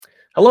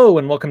Hello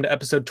and welcome to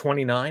episode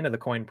 29 of the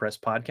Coin Press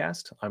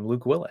podcast. I'm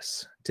Luke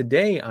Willis.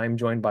 Today I'm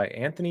joined by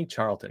Anthony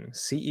Charlton,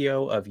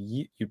 CEO of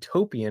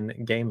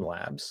Utopian Game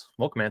Labs.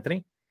 Welcome,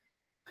 Anthony.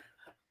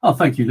 Oh,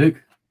 thank you, Luke.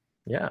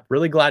 Yeah,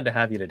 really glad to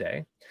have you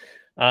today.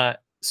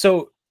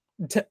 So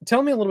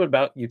tell me a little bit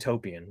about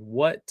Utopian.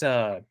 What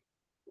does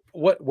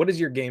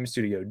your game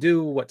studio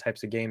do? What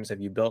types of games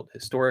have you built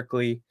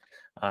historically?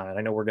 And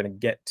I know we're going to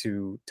get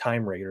to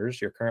Time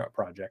Raiders, your current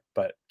project,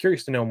 but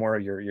curious to know more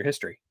of your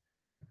history.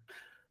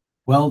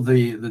 Well,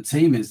 the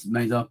team is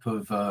made up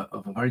of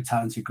a very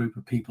talented group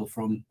of people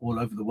from all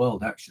over the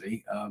world,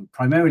 actually.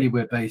 Primarily,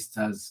 we're based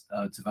as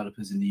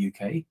developers in the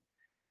UK,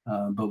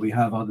 but we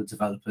have other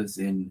developers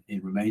in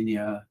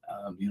Romania,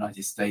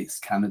 United States,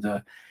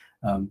 Canada.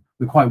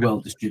 We're quite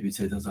well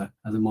distributed as a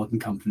modern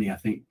company, I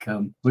think,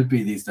 would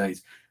be these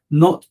days.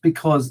 Not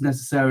because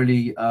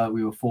necessarily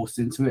we were forced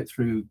into it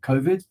through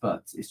COVID,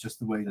 but it's just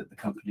the way that the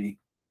company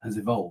has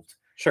evolved.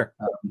 Sure.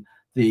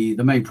 The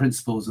main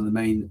principals and the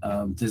main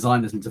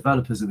designers and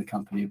developers in the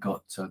company have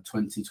got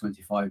 20,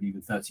 25,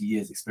 even 30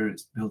 years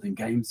experience building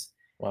games.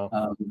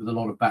 Wow. With a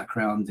lot of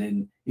background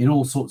in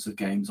all sorts of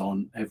games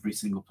on every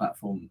single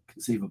platform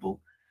conceivable,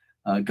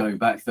 going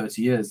back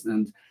 30 years.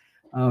 And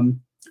a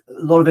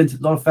lot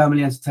of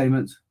family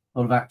entertainment, a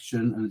lot of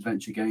action and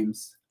adventure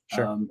games.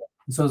 Sure.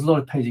 So there's a lot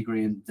of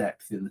pedigree and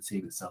depth in the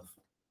team itself.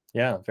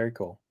 Yeah, very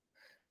cool.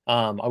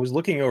 I was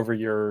looking over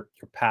your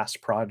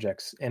past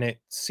projects, and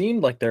it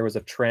seemed like there was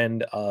a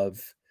trend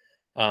of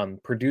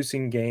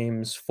producing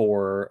games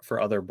for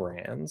other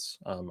brands.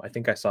 I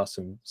think I saw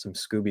some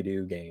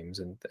Scooby-Doo games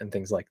and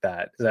things like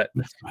that. Is that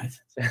That's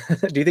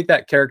right. do you think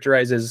that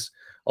characterizes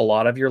a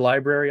lot of your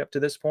library up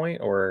to this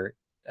point, or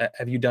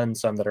have you done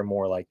some that are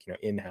more like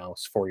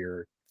in-house for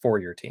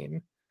your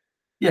team?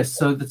 Yes,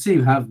 so the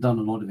team have done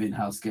a lot of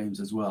in-house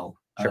games as well.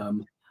 Sure.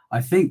 I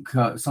think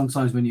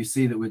sometimes when you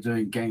see that we're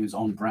doing games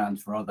on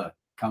brand for other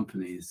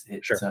companies,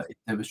 it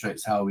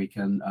demonstrates how we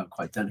can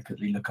quite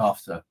delicately look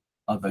after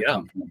other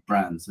company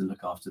brands and look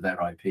after their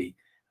IP.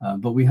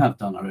 But we have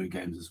done our own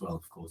games as well,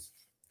 of course.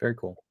 Very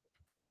cool.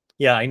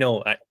 Yeah, I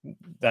know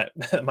that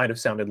might have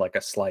sounded like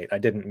a slight. I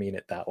didn't mean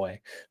it that way.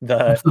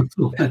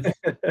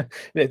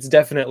 It's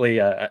definitely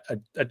a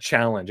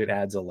challenge. It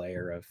adds a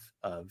layer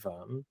of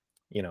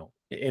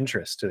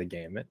interest to the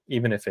game,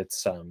 even if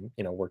it's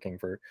working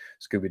for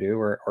Scooby-Doo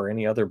or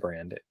any other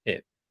brand.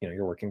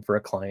 You're working for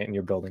a client and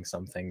you're building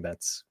something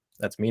that's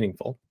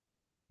meaningful.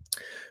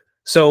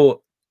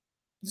 So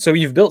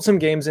you've built some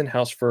games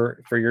in-house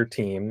for your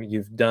team.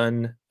 You've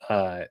done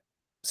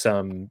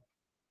some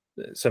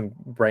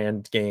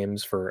brand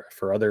games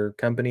for other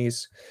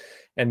companies,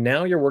 and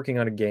now you're working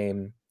on a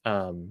game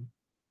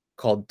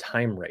called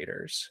Time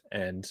Raiders,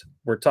 and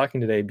we're talking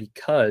today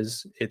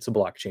because it's a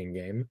blockchain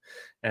game,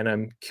 and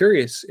I'm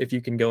curious if you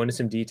can go into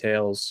some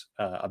details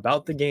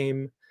about the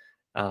game,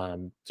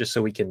 just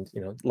so we can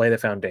lay the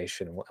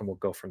foundation, and we'll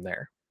go from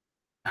there.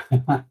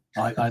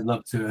 I'd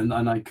love to, and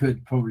I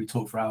could probably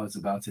talk for hours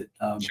about it.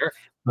 Sure.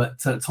 But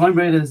Time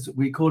Raiders,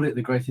 we call it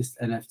the greatest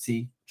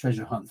NFT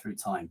treasure hunt through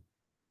time.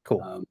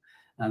 Cool.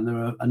 And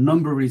there are a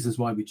number of reasons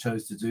why we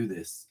chose to do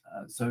this.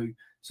 So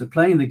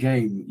playing the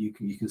game, you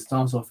can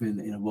start off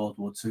in a World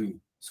War II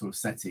sort of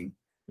setting.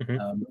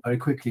 Mm-hmm. Very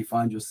quickly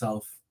find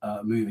yourself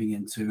moving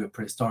into a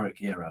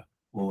prehistoric era,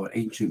 or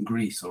ancient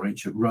Greece, or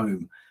ancient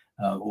Rome,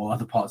 or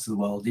other parts of the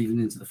world, even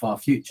into the far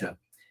future.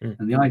 Mm.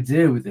 And the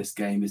idea with this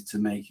game is to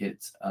make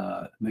it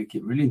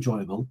really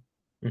enjoyable,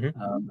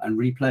 mm-hmm. And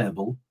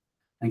replayable,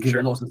 and give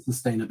it lots of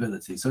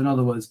sustainability. So in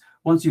other words,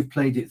 once you've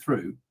played it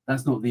through,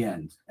 that's not the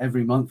end.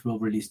 Every month we'll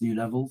release new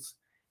levels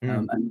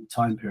and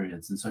time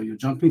periods. And so you're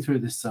jumping through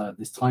this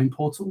time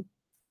portal,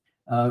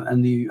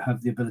 and you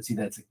have the ability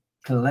there to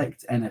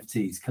collect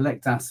NFTs,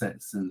 collect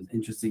assets and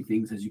interesting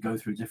things as you go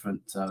through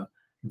different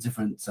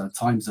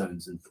time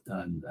zones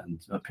and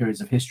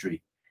periods of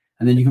history.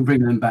 And then you can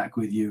bring them back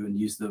with you and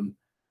use them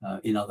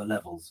in other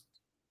levels.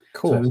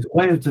 Cool. So it's a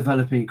way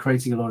of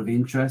creating a lot of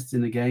interest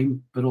in the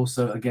game, but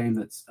also a game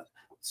that's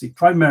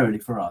primarily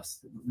for us,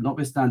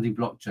 notwithstanding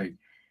blockchain,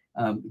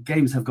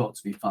 games have got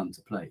to be fun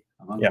to play.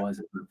 Otherwise,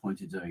 there's no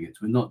point in doing it.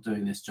 We're not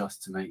doing this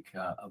just to make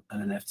an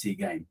NFT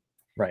game.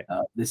 Right.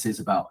 This is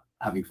about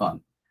having fun.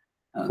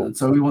 Cool. And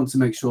so we want to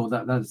make sure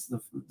that that's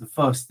the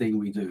first thing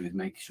we do, is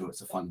make sure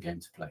it's a fun game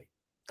to play.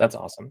 That's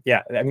awesome.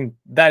 Yeah, I mean,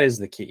 that is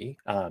the key.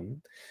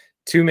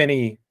 Too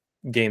many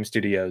game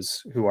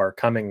studios who are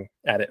coming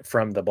at it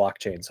from the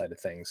blockchain side of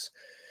things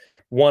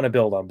want to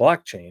build on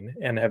blockchain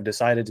and have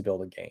decided to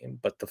build a game,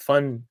 but the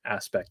fun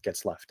aspect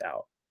gets left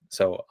out.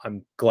 So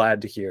I'm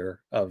glad to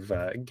hear of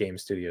game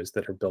studios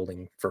that are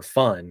building for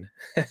fun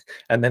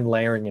and then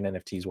layering in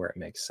NFTs where it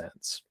makes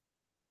sense.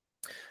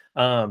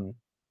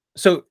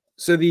 So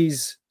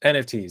these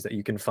NFTs that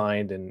you can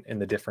find in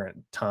the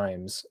different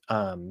times,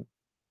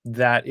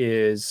 that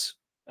is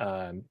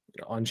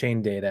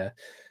on-chain data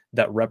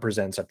that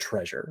represents a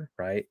treasure,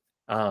 right?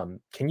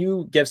 Can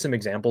you give some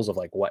examples of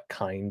like what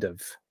kind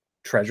of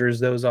treasures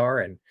those are?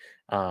 And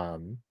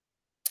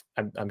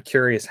I'm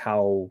curious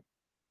how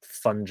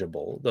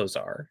fungible those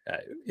are.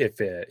 If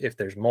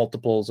there's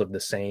multiples of the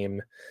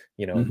same,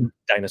 Mhm.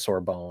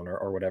 dinosaur bone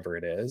or whatever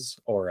it is,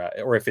 or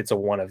if it's a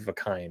one of a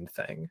kind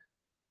thing.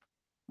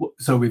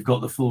 So we've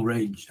got the full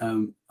range.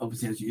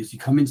 Obviously, as you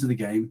come into the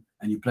game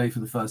and you play for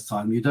the first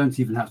time, you don't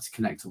even have to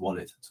connect a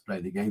wallet to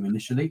play the game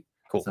initially.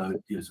 Cool. So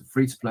it's a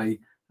free to play,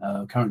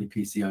 currently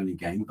PC only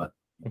game. But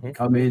you Mhm.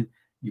 come in,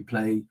 you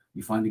play,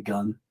 you find a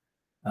gun,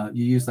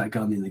 you use that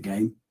gun in the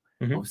game.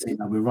 Mhm. Obviously,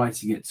 now we're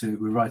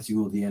writing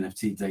all the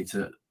NFT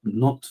data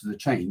not to the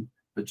chain,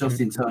 but just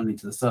Mhm. internally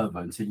to the server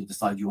until you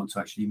decide you want to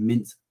actually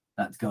mint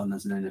that gun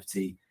as an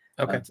NFT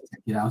Okay. to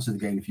take it out of the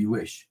game if you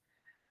wish.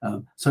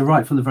 So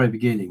right from the very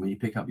beginning, when you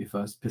pick up your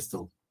first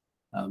pistol,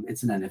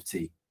 it's an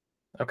NFT.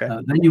 Okay.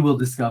 Then you will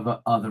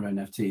discover other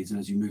NFTs, and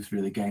as you move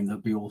through the game,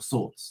 there'll be all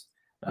sorts.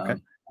 Okay.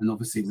 And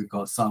obviously, we've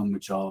got some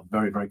which are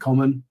very, very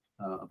common.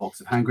 A box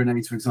of hand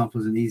grenades, for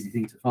example, is an easy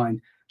thing to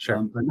find.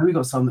 Sure. But then we've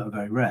got some that are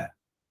very rare.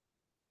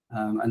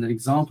 And an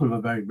example of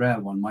a very rare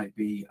one might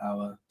be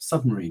our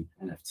submarine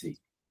NFT.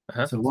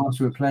 Uh-huh. So whilst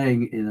we're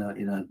playing in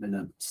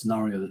a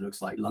scenario that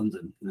looks like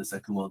London in the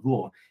Second World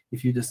War,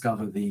 if you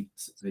discover the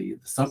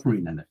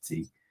submarine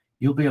NFT,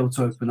 you'll be able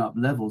to open up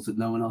levels that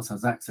no one else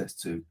has access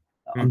to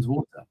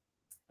underwater,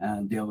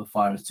 and be able to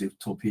fire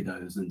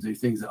torpedoes and do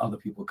things that other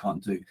people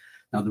can't do.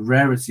 Now, the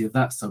rarity of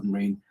that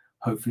submarine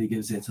hopefully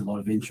gives it a lot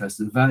of interest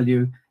and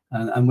value.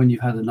 And when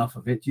you've had enough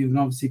of it, you can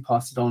obviously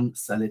pass it on,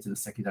 sell it in the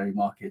secondary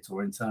market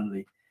or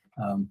internally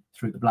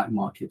through the black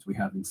market we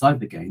have inside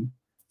the game.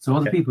 So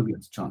other people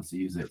get a chance to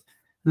use it.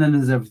 And then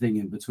there's everything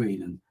in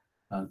between.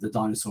 And the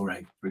dinosaur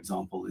egg, for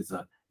example, is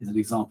an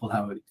example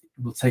how it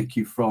will take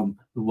you from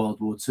the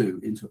World War II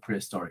into a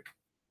prehistoric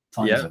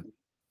time zone.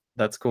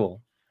 That's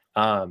cool.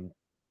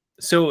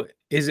 So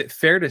is it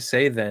fair to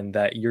say then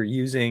that you're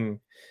using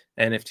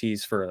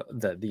NFTs for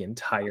the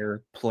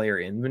entire player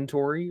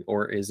inventory,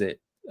 or is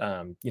it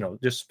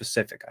just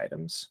specific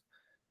items?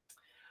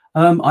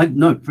 I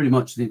know pretty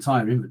much the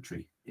entire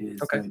inventory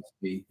is Okay. going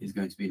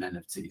to be an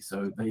NFT.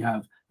 So they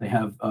have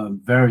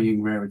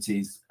varying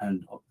rarities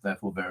and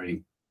therefore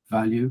varying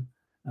value,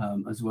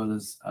 as well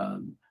as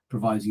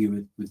providing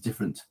you with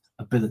different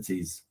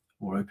abilities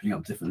or opening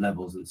up different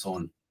levels and so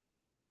on.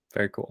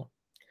 Very cool.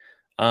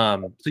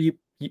 So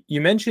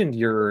you mentioned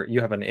you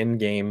have an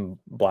in-game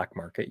black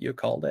market, you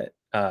called it,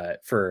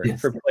 for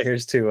Yes.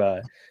 players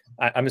to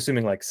I'm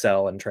assuming like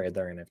sell and trade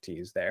their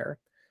NFTs there.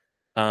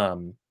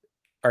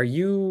 Are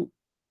you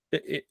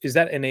is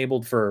that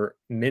enabled for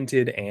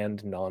minted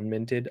and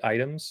non-minted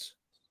items?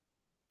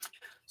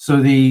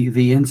 So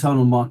the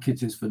internal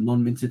market is for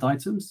non-minted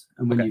items,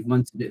 and when Okay. you've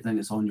minted it, then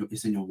it's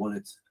in your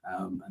wallet,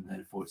 and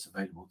therefore it's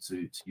available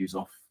to use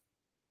off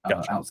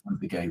Gotcha. outside of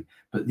the game.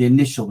 But the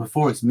initial,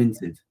 before it's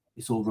minted,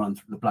 it's all run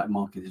through the black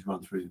market is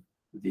run through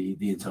the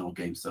internal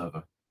game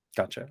server.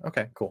 Gotcha.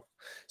 Okay, cool.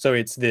 So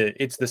it's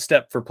the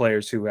step for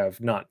players who have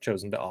not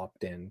chosen to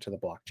opt in to the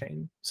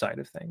blockchain side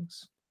of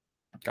things.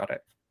 Got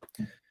it.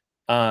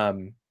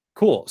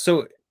 Cool.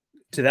 So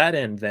to that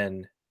end,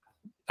 then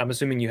I'm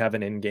assuming you have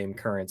an in-game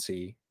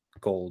currency,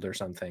 gold or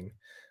something.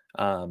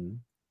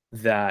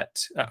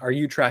 That are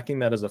you tracking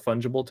that as a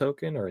fungible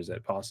token, or is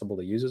it possible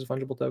to use as a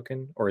fungible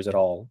token, or is it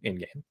all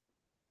in-game?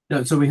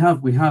 Yeah, so we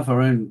have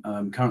our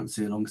own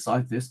currency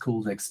alongside this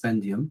called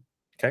Expendium,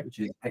 Okay. which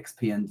is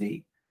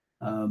XPND.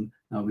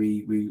 Now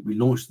we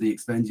launched the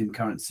Expendium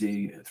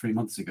currency 3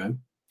 months ago.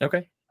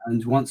 Okay.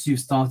 And once you've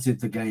started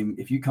the game,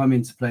 if you come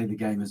in to play the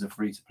game as a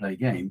free-to-play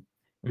game,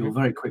 you'll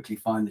very quickly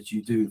find that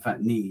you do in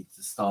fact need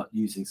to start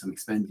using some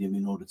Expendium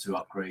in order to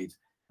upgrade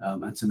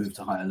and to move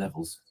to higher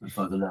levels and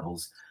further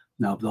levels.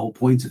 Now, the whole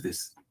point of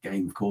this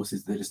game, of course,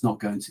 is that it's not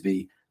going to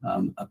be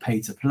a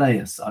pay-to-play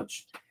as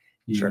such.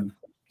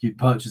 You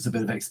purchase a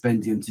bit of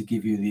Expendium to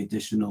give you the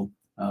additional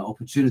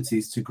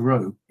opportunities to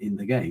grow in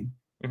the game,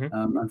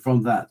 and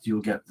from that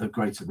you'll get the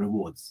greater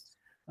rewards.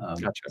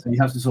 Gotcha. So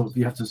you have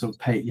to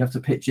pay. You have to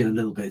pitch in a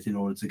little bit in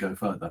order to go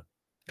further.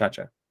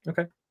 Gotcha.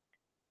 Okay.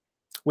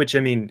 Which,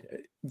 I mean,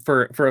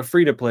 for a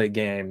free-to-play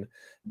game,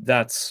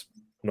 that's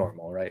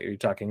normal, right? You're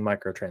talking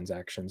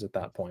microtransactions at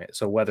that point.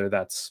 So whether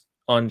that's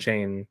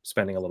on-chain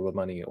spending a little bit of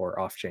money or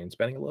off-chain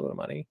spending a little bit of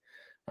money,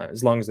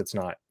 as long as it's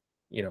not,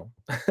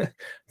 I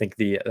think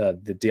the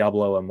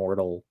Diablo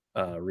Immortal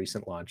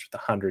recent launch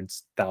with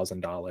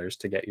 $100,000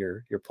 to get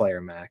your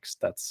player max.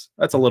 That's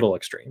a little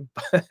extreme.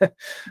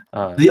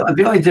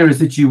 The idea is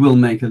that you will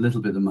make a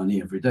little bit of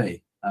money every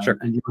day. Sure.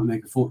 And you can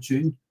make a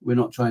fortune. We're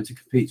not trying to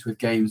compete with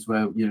games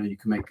where you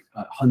can make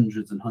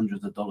hundreds and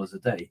hundreds of dollars a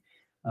day.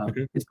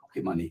 It's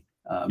pocket money.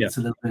 It's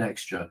a little bit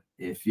extra.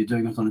 If you're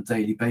doing it on a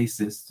daily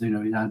basis,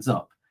 it adds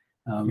up.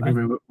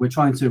 And we're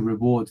trying to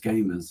reward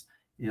gamers,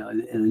 in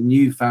a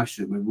new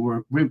fashion. We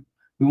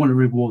want to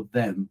reward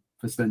them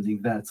for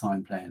spending their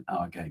time playing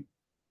our game.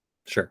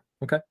 Sure.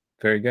 Okay.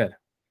 Very good.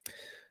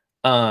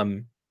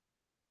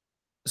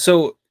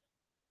 So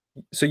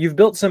you've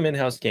built some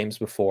in-house games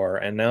before,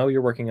 and now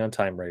you're working on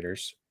Time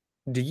Raiders.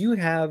 Do you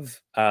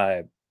have,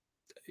 an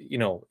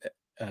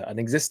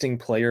existing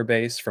player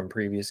base from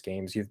previous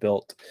games you've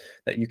built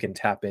that you can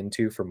tap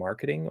into for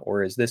marketing,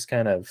 or is this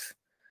kind of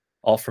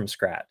all from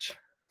scratch?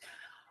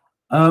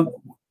 We're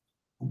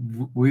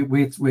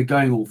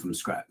going all from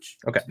scratch,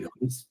 okay, to be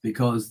honest,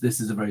 because this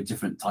is a very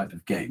different type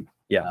of game.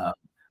 Yeah.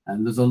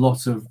 And there's a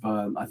lot of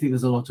I think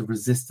there's a lot of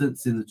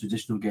resistance in the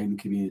traditional gaming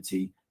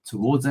community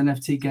towards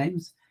NFT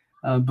games,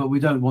 but we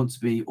don't want to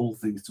be all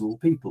things to all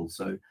people.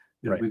 So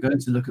Right. we're going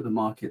to look at the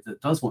market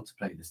that does want to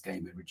play this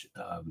game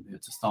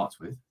to start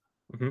with.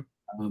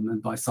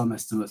 And by some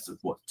estimates of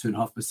what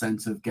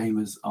 2.5% of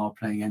gamers are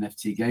playing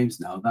NFT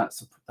games now,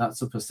 that's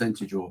a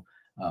percentage or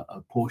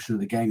a portion of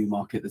the gaming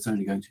market that's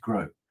only going to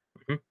grow.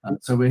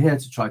 So we're here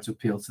to try to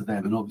appeal to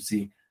them, and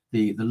obviously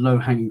the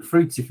low-hanging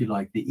fruits, if you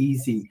like, the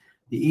easy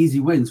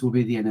wins will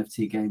be the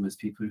NFT gamers,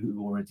 people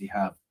who already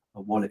have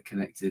a wallet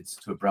connected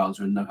to a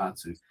browser and know how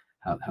to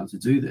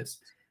do this.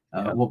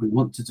 What we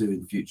want to do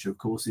in the future, of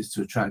course, is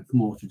to attract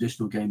more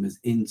traditional gamers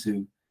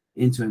into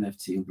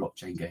NFT and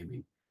blockchain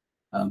gaming.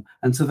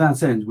 And to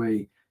that end,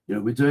 we're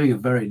doing a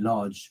very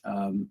large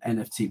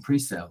NFT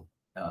pre-sale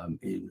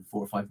in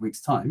 4 or 5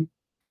 weeks' time,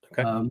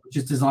 which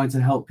is designed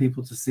to help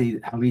people to see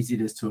how easy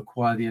it is to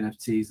acquire the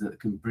NFTs that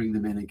can bring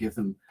them in and give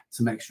them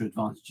some extra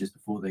advantages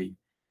before they've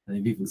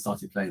even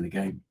started playing the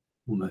game,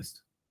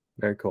 almost.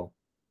 Very cool.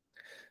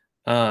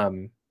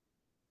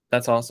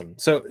 That's awesome.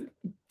 So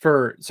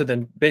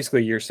then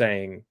basically you're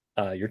saying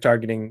you're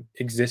targeting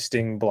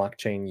existing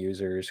blockchain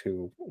users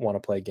who want to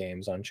play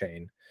games on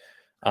chain.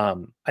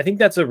 I think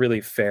that's a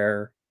really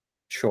fair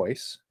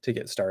choice to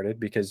get started,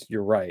 because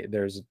you're right.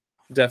 There's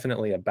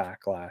definitely a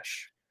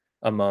backlash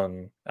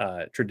among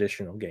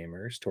traditional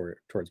gamers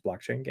towards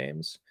blockchain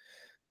games.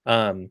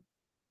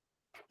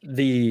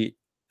 The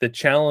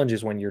challenge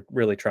is when you're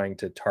really trying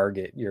to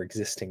target your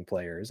existing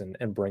players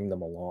and bring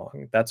them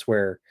along. That's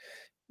where,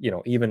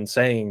 even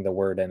saying the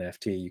word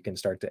NFT, you can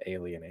start to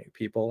alienate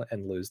people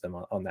and lose them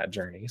on that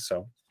journey.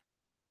 So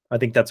I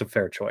think that's a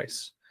fair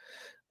choice.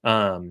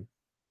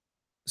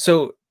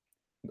 So,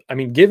 I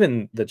mean,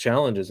 given the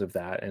challenges of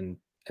that and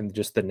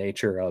just the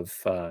nature of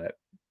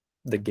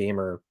the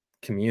gamer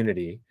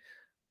community,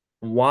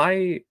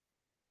 why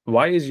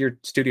is your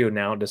studio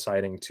now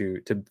deciding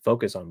to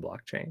focus on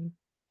blockchain?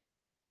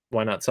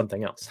 Why not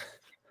something else?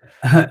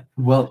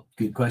 Well,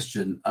 good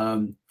question.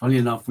 Funny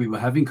enough, we were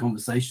having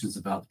conversations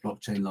about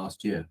blockchain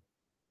last year,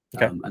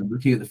 and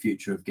looking at the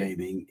future of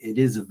gaming. It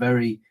is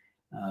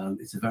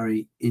it's a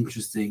very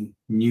interesting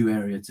new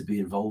area to be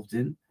involved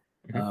in.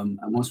 And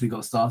once we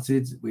got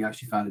started, we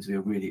actually found it to be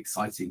a really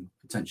exciting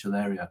potential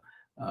area.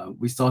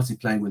 We started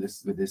playing with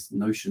this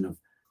notion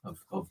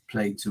of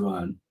play to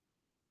earn,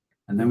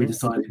 and then we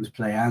decided it was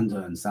play and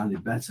earn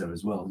sounded better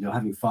as well. You're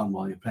having fun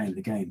while you're playing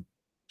the game.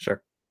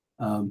 Sure.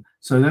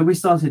 So then we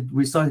started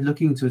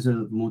looking into it a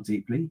little more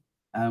deeply,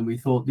 and we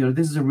thought,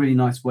 this is a really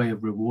nice way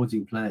of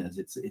rewarding players.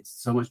 It's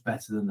so much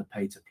better than the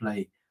pay to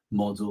play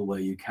model, where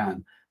you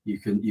can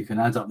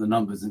add up the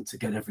numbers and to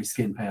get every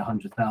skin pay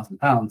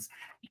 £100,000.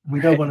 We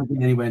don't want to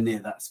be anywhere near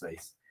that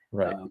space.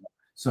 Right.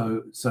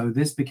 So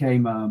this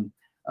became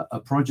a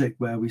project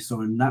where we saw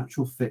a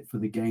natural fit for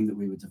the game that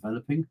we were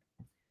developing,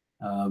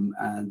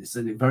 and it's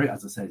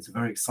as I said, it's a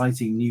very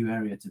exciting new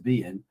area to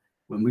be in.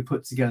 When we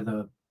put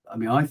together,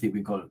 I think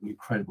we've got an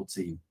incredible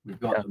team. We've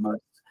got the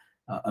most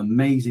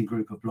amazing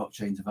group of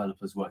blockchain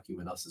developers working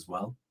with us as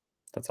well.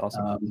 That's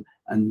awesome.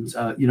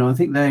 I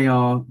think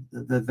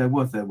they're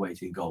worth their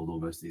weight in gold,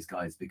 almost, these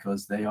guys,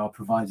 because they are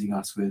providing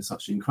us with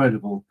such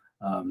incredible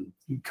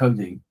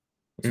coding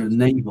to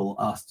enable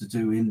us to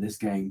do in this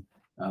game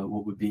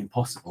what would be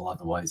impossible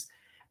otherwise.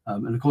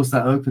 And of course,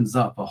 that opens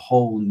up a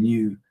whole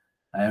new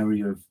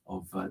area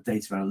of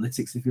data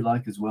analytics, if you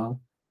like, as well.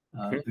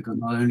 Because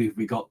not only have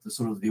we got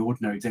the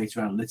ordinary data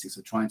analytics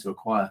of trying to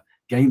acquire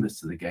gamers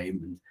to the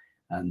game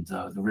and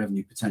the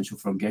revenue potential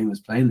from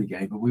gamers playing the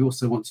game, but we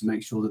also want to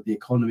make sure that the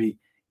economy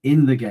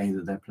in the game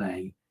that they're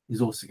playing is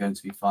also going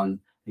to be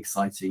fun,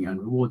 exciting, and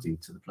rewarding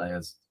to the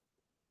players.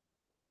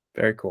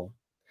 Very cool.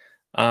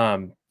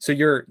 So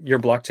your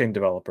blockchain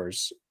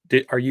developers,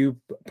 are you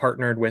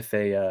partnered with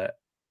a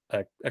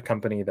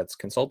company that's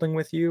consulting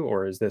with you,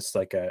 or is this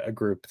like a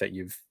group that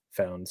you've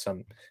found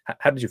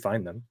how did you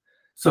find them?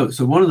 So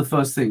one of the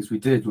first things we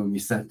did when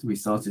we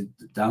started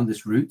down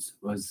this route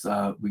was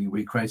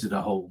we created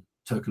a whole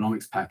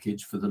tokenomics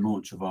package for the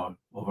launch of our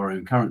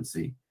own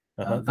currency.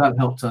 That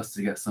helped us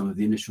to get some of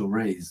the initial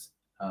raise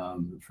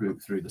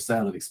through the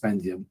sale of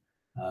Expendium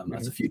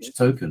as a future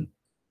token.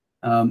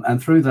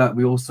 And through that,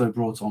 we also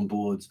brought on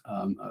board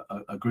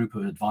a group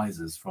of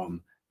advisors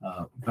from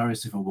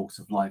various different walks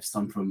of life,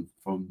 some from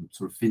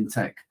sort of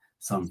fintech,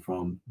 some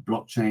from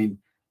blockchain,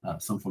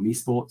 some from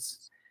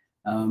esports.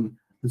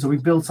 And so we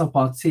built up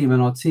our team,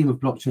 and our team of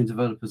blockchain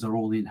developers are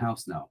all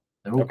in-house now.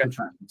 They're all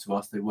contracted to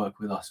us. They work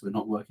with us. We're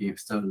not working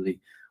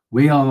externally.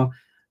 We are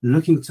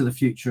looking to the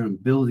future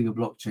and building a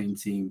blockchain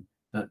team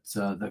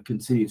that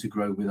continue to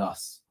grow with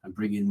us and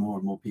bring in more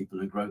and more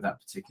people and grow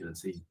that particular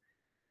team.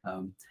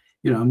 And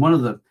one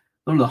of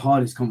the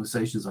hardest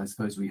conversations I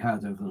suppose we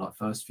had over the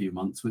first few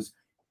months was,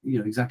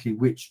 exactly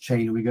which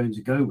chain are we going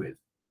to go with?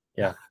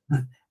 Yeah.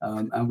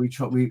 And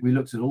we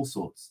looked at all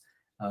sorts.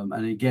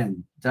 And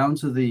again, down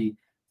to the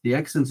the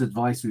excellent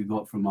advice we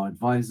got from our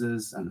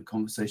advisors and the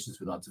conversations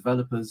with our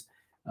developers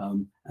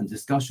and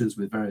discussions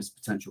with various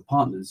potential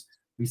partners,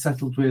 we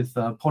settled with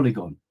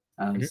Polygon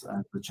as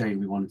the chain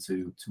we wanted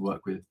to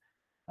work with.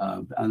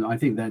 And I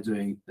think they're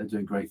doing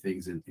great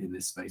things in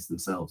this space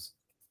themselves.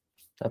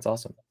 That's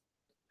awesome.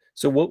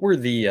 So what were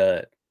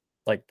the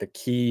like the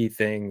key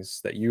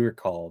things that you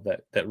recall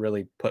that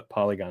really put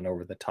Polygon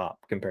over the top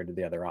compared to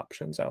the other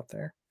options out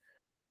there?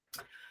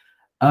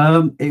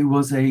 It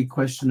was a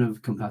question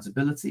of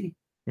compatibility.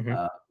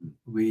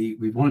 We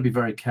want to be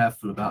very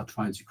careful about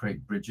trying to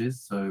create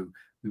bridges. So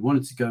we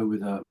wanted to go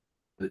with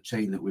the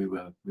chain that we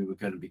were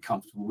going to be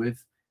comfortable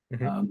with,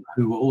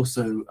 who were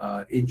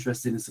also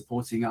interested in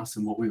supporting us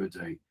and what we were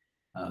doing.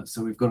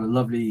 So we've got a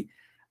lovely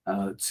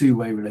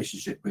two-way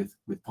relationship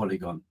with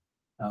Polygon.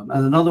 And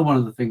another one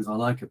of the things I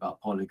like about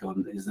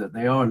Polygon is that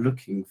they are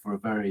looking for a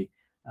very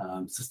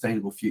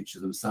sustainable future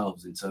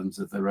themselves in terms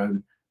of their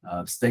own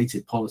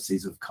stated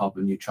policies of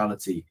carbon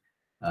neutrality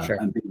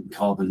and being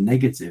carbon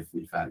negative,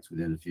 in fact,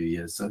 within a few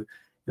years. So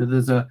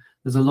there's a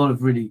lot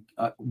of really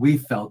we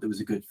felt it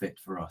was a good fit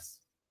for us.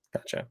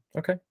 Gotcha.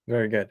 Okay,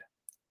 very good.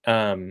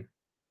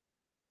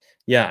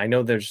 Yeah, I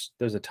know there's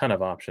a ton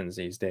of options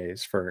these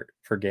days for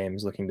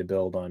games looking to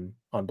build on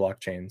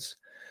blockchains.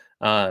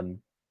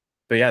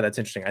 But yeah, that's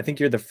interesting. I think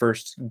you're the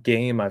first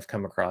game I've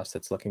come across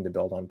that's looking to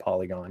build on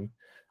Polygon,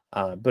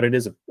 but it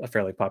is a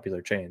fairly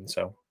popular chain,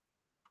 so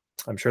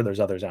I'm sure there's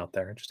others out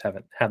there. I just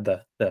haven't had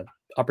the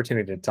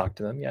opportunity to talk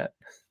to them yet.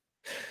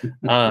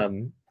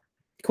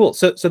 Cool.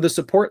 So the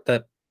support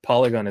that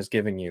Polygon is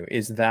giving you,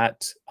 is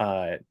that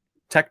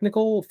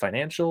technical,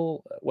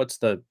 financial? What's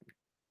the?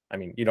 I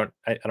mean,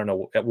 I don't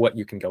know what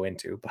you can go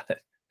into, but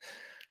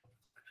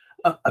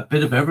a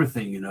bit of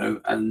everything, you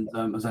know. And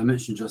as I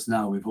mentioned just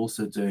now, we're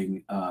also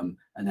doing an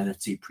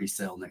NFT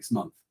pre-sale next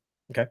month.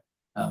 Okay.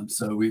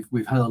 So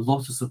we've had a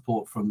lot of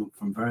support from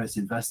various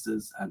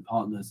investors and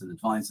partners and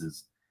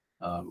advisors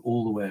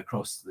all the way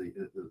across the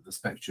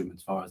spectrum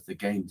as far as the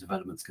game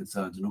development's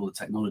concerned and all the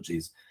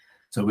technologies.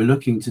 So we're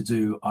looking to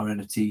do our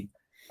NFT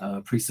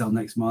pre-sale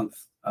next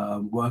month,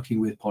 working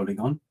with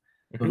Polygon,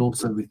 but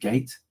also with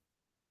Gate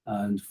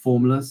and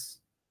Formulas,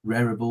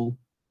 Rarible,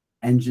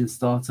 Engine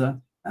Starter,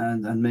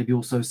 and maybe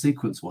also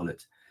Sequence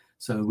Wallet.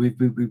 So we've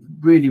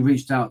really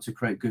reached out to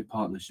create good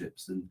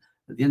partnerships. And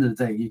at the end of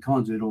the day, you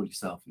can't do it all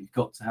yourself. You've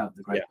got to have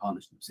the great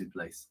partnerships in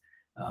place.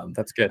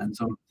 That's good. And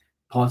so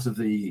part of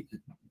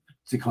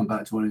to come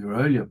back to one of your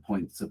earlier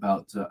points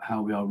about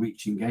how we are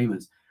reaching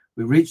gamers,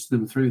 we reach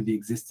them through the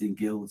existing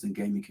guilds and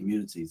gaming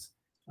communities,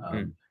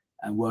 and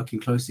working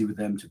closely with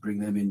them to bring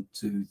them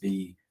into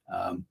the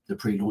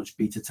pre-launch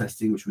beta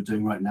testing, which we're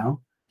doing right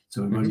now.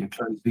 So we're running a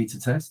closed beta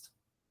test,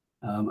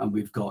 and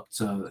we've got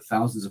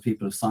thousands of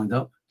people have signed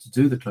up to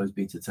do the closed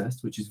beta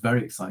test, which is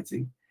very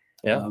exciting.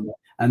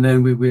 And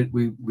then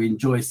we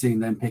enjoy seeing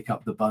them pick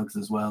up the bugs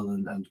as well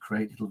and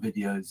create little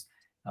videos.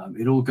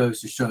 It all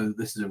goes to show that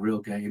this is a real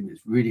game.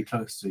 It's really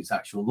close to its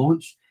actual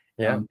launch.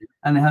 And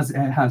it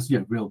has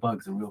real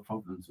bugs and real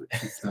problems,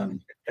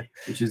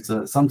 which is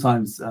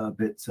sometimes a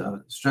bit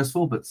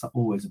stressful, but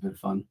always a bit of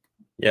fun.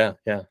 Yeah,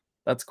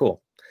 that's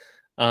cool.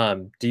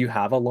 Do you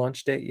have a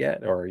launch date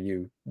yet, or are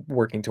you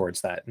working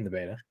towards that in the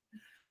beta?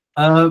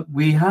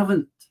 We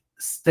haven't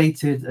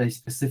stated a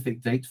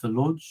specific date for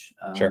launch.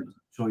 Sure. I'm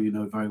sure you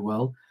know very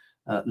well,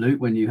 Luke,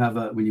 when you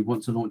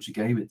want to launch a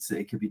game,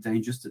 it can be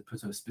dangerous to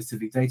put a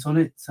specific date on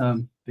it,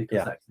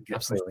 because that can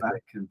get pushed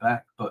back and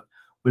back. But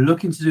we're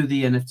looking to do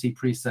the NFT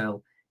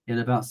pre-sale in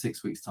about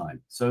 6 weeks'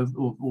 time, so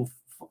or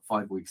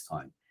 5 weeks'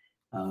 time,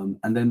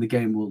 and then the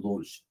game will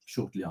launch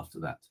shortly after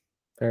that.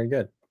 Very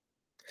good.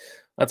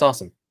 That's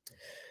awesome.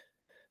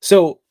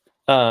 So,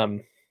 so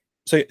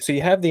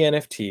you have the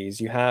NFTs,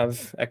 you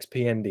have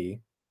XPND.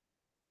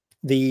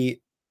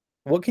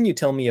 What can you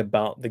tell me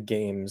about the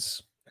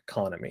game's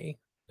economy?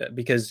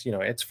 Because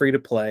it's free to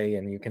play,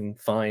 and you can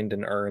find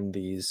and earn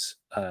these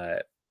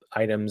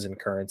items and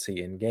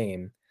currency in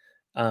game.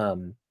 I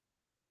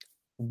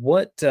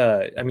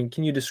mean,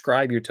 can you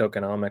describe your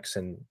tokenomics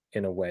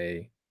in a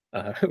way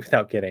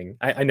without getting?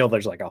 I know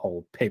there's like a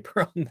whole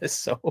paper on this,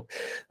 so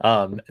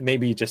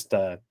maybe just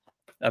a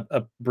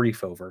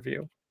brief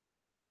overview.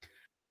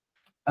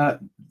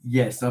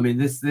 Yes, I mean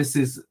this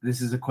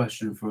is a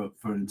question for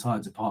an entire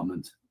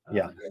department.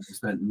 We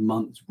spent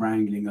months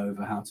wrangling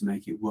over how to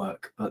make it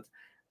work, but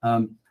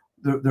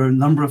there are a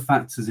number of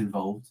factors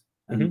involved,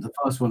 and the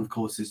first one, of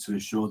course, is to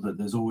ensure that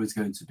there's always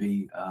going to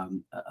be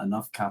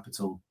enough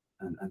capital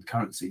and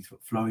currency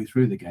flowing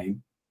through the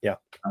game.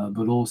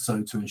 But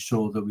also to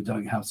ensure that we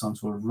don't have some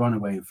sort of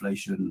runaway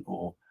inflation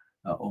or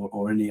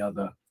any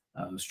other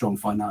strong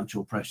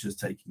financial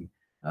pressures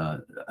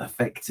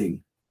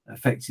affecting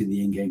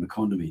the in-game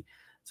economy.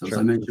 So as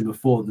I mentioned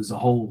before, there's a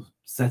whole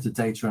set of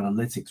data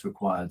analytics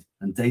required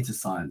and data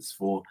science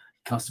for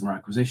customer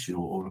acquisition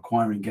or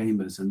acquiring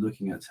gamers and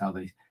looking at how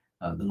the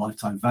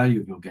lifetime value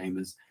of your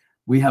gamers.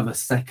 We have a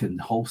second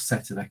whole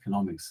set of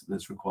economics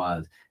that's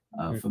required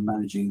for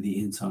managing the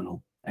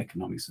internal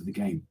economics of the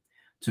game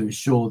to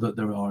ensure that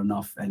there are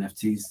enough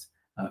NFTs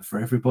for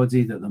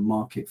everybody, that the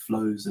market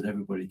flows, that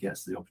everybody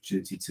gets the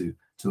opportunity to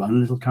earn a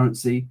little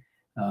currency.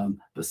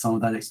 But some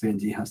of that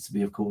XP has to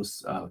be, of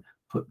course,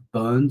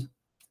 burned.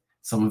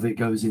 Some of it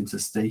goes into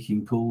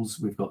staking pools.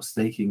 We've got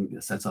staking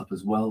set up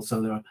as well.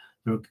 So there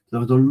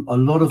are a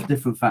lot of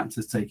different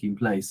factors taking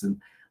place.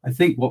 And I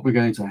think what we're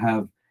going to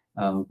have,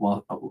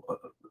 what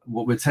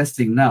we're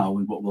testing now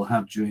and what we'll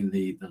have during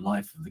the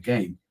life of the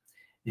game,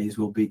 is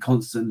we'll be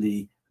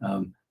constantly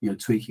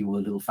tweaking all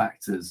the little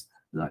factors,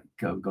 like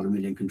got a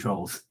million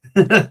controls,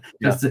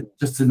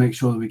 just to make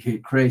sure that we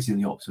keep creating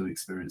the optimal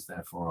experience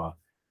there for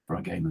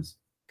our gamers.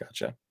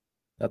 Gotcha.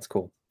 That's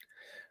cool.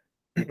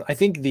 I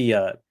think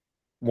the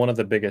one of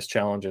the biggest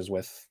challenges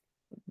with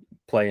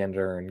play and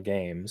earn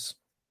games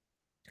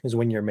is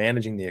when you're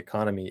managing the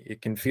economy,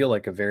 it can feel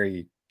like a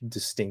very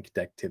distinct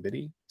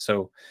activity.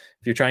 So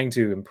if you're trying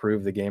to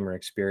improve the gamer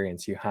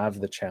experience, you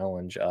have the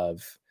challenge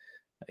of,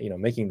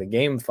 making the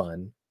game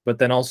fun, but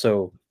then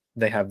also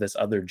they have this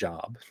other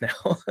job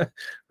now,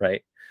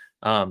 right?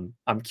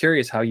 I'm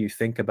curious how you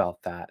think about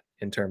that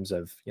in terms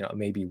of,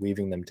 maybe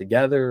weaving them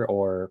together,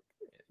 or,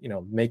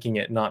 making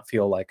it not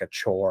feel like a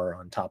chore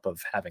on top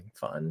of having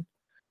fun.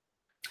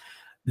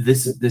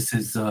 This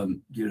is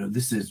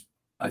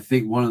I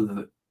think one of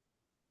the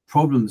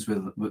problems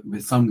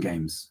with some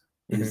games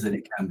is that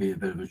it can be a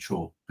bit of a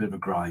chore, a bit of a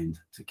grind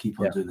to keep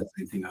on doing the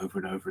same thing over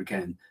and over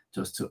again,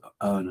 just to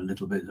earn a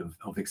little bit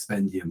of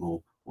expendium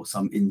or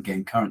some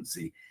in-game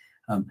currency.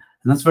 And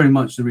that's very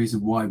much the reason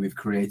why we've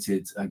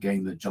created a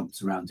game that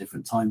jumps around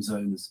different time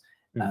zones,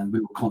 and we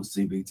will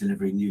constantly be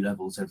delivering new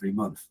levels every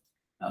month.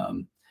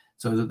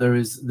 So that there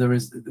is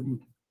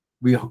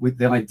with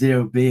the idea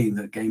of being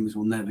that gamers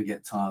will never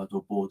get tired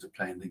or bored of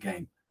playing the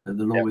game, that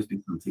there'll always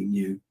be something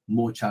new,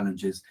 more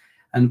challenges.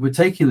 And we're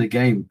taking the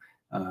game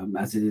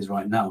as it is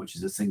right now, which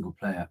is a single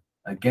player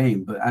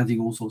game, but adding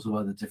all sorts of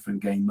other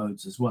different game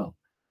modes as well.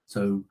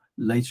 So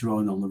later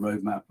on the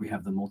roadmap, we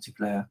have the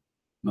multiplayer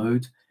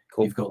mode.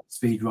 Cool. You've got the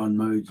speed run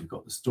mode, you've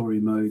got the story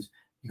mode,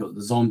 you've got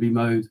the zombie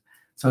mode.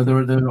 So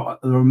there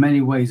are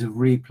many ways of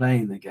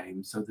replaying the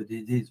game, so that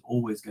it is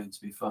always going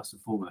to be first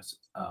and foremost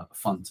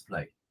fun to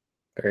play.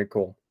 Very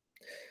cool.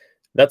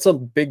 That's a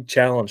big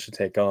challenge to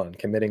take on,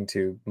 committing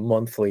to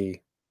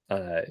monthly,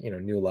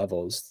 new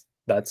levels.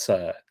 That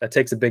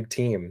takes a big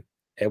team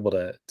able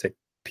to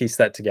piece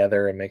that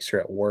together and make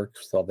sure it works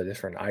with all the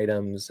different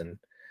items. And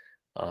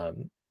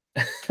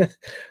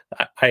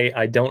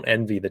I don't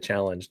envy the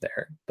challenge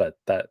there, but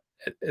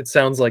it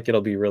sounds like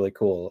it'll be really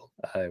cool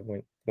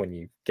when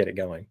you get it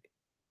going.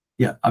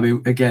 Yeah, I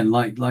mean, again,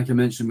 like I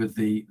mentioned with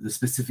the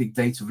specific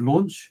date of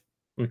launch,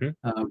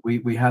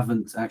 we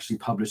haven't actually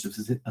published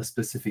a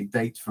specific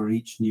date for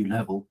each new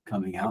level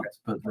coming out,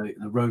 but the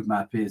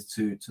roadmap is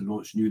to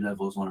launch new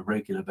levels on a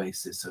regular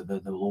basis, so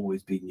that there will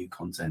always be new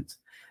content.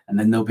 And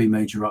then there'll be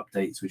major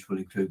updates, which will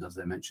include, as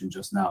I mentioned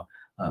just now,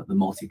 the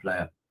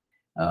multiplayer.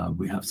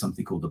 We have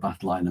something called the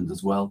Battle Island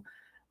as well.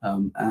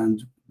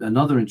 And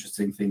another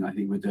interesting thing I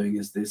think we're doing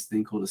is this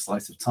thing called a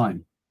Slice of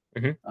Time,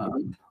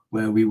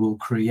 where we will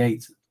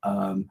create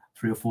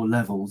 3 or 4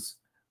 levels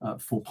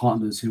for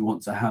partners who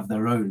want to have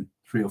their own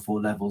 3 or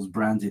 4 levels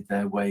branded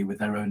their way with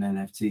their own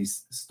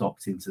NFTs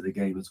stocked into the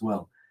game as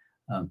well.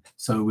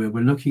 So we're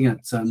looking at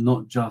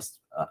not just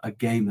a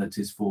game that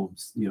is for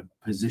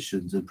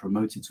positions and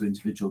promoted to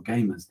individual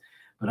gamers,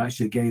 but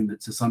actually a game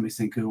that to some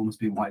extent could almost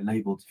be white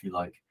labeled, if you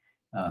like,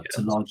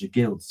 to larger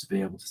guilds, to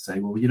be able to say,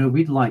 well,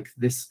 we'd like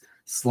this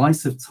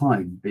slice of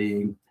time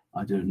being,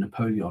 I don't know,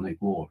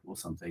 Napoleonic War or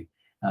something,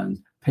 and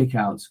pick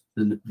out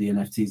the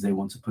NFTs they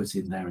want to put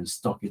in there and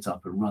stock it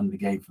up and run the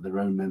game for their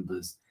own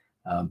members.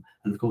 And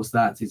of course,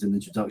 that is an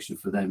introduction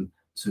for them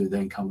to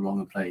then come along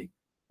and play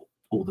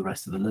all the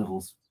rest of the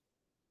levels.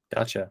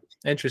 Gotcha.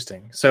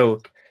 Interesting.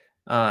 So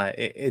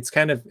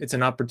it's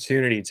an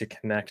opportunity to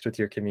connect with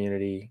your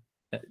community.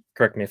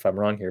 Correct me if I'm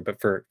wrong here, but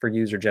for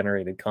user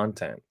generated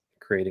content,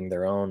 creating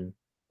their own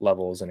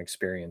levels and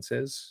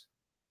experiences.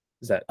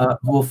 Is that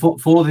well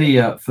for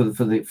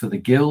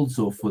the guilds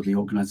or for the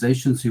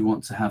organizations who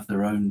want to have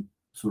their own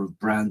sort of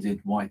branded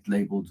white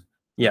labeled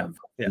version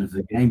of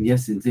the game?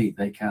 Yes, indeed,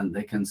 they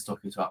can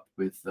stock it up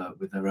with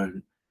their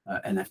own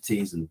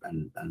NFTs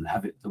and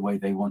have it the way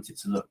they want it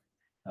to look.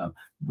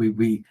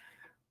 We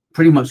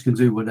pretty much can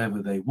do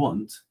whatever they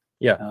want.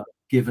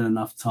 Given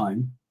enough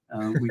time,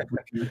 we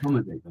can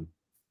accommodate them.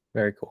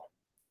 Very cool.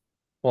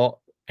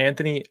 Well,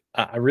 Anthony,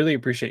 I really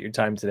appreciate your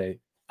time today.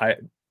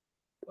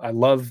 I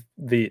love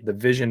the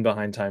vision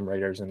behind Time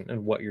Raiders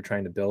and what you're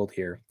trying to build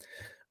here.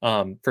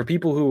 For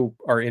people who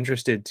are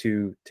interested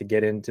to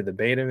get into the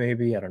beta,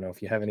 maybe, I don't know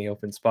if you have any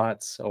open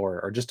spots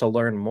or just to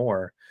learn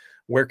more,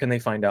 where can they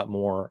find out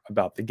more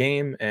about the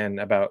game and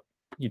about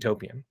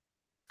Utopian?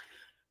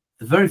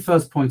 The very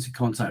first point of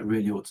contact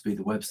really ought to be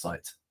the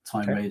website,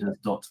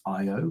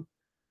 timeraiders.io.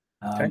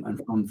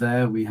 And from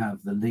there, we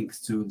have the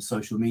links to the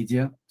social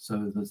media.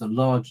 So there's a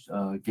large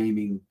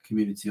gaming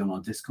community on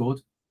our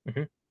Discord.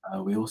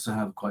 We also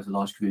have quite a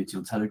large community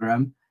on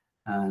Telegram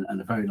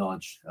and a very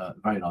large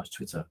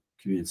Twitter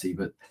community.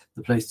 But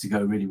the place to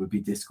go really would be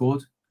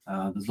Discord.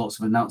 There's lots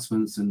of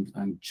announcements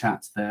and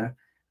chats there,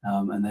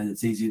 and then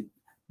it's easy.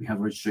 We have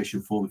a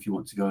registration form if you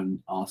want to go and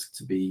ask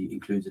to be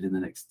included in the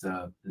next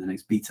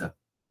beta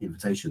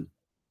invitation.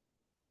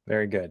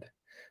 Very good.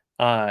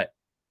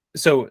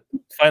 So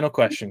final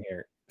question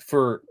here.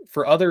 For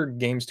other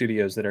game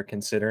studios that are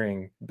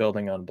considering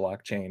building on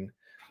blockchain,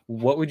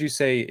 what would you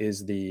say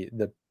is the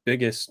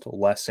biggest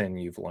lesson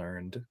you've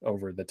learned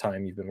over the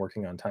time you've been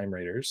working on Time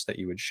Raiders that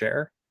you would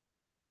share?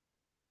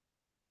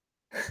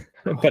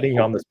 I'm putting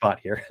you on the spot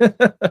here.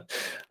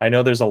 I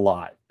know there's a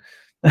lot.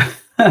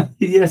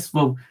 Yes,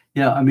 well,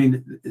 yeah. I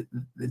mean,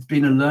 it's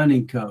been a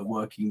learning curve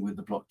working with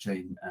the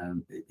blockchain.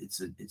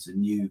 It's a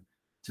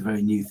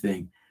very new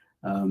thing.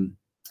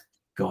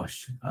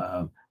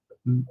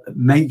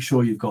 Make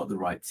sure you've got the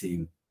right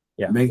team.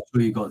 Yeah. Make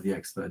sure you've got the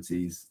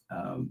expertise.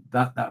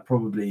 That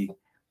probably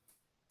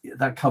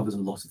that covers a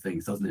lot of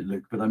things, doesn't it,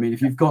 Luke? But I mean,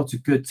 if you've got a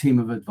good team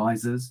of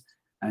advisors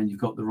and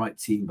you've got the right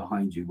team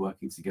behind you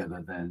working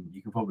together, then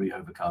you can probably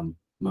overcome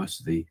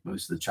most of the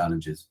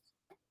challenges.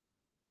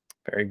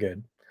 Very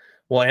good.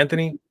 Well,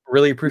 Anthony,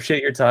 really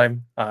appreciate your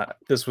time.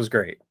 This was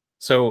great.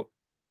 So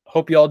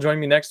hope you all join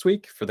me next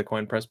week for the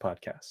Coin Press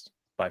podcast.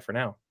 Bye for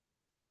now.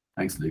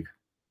 Thanks, Luke.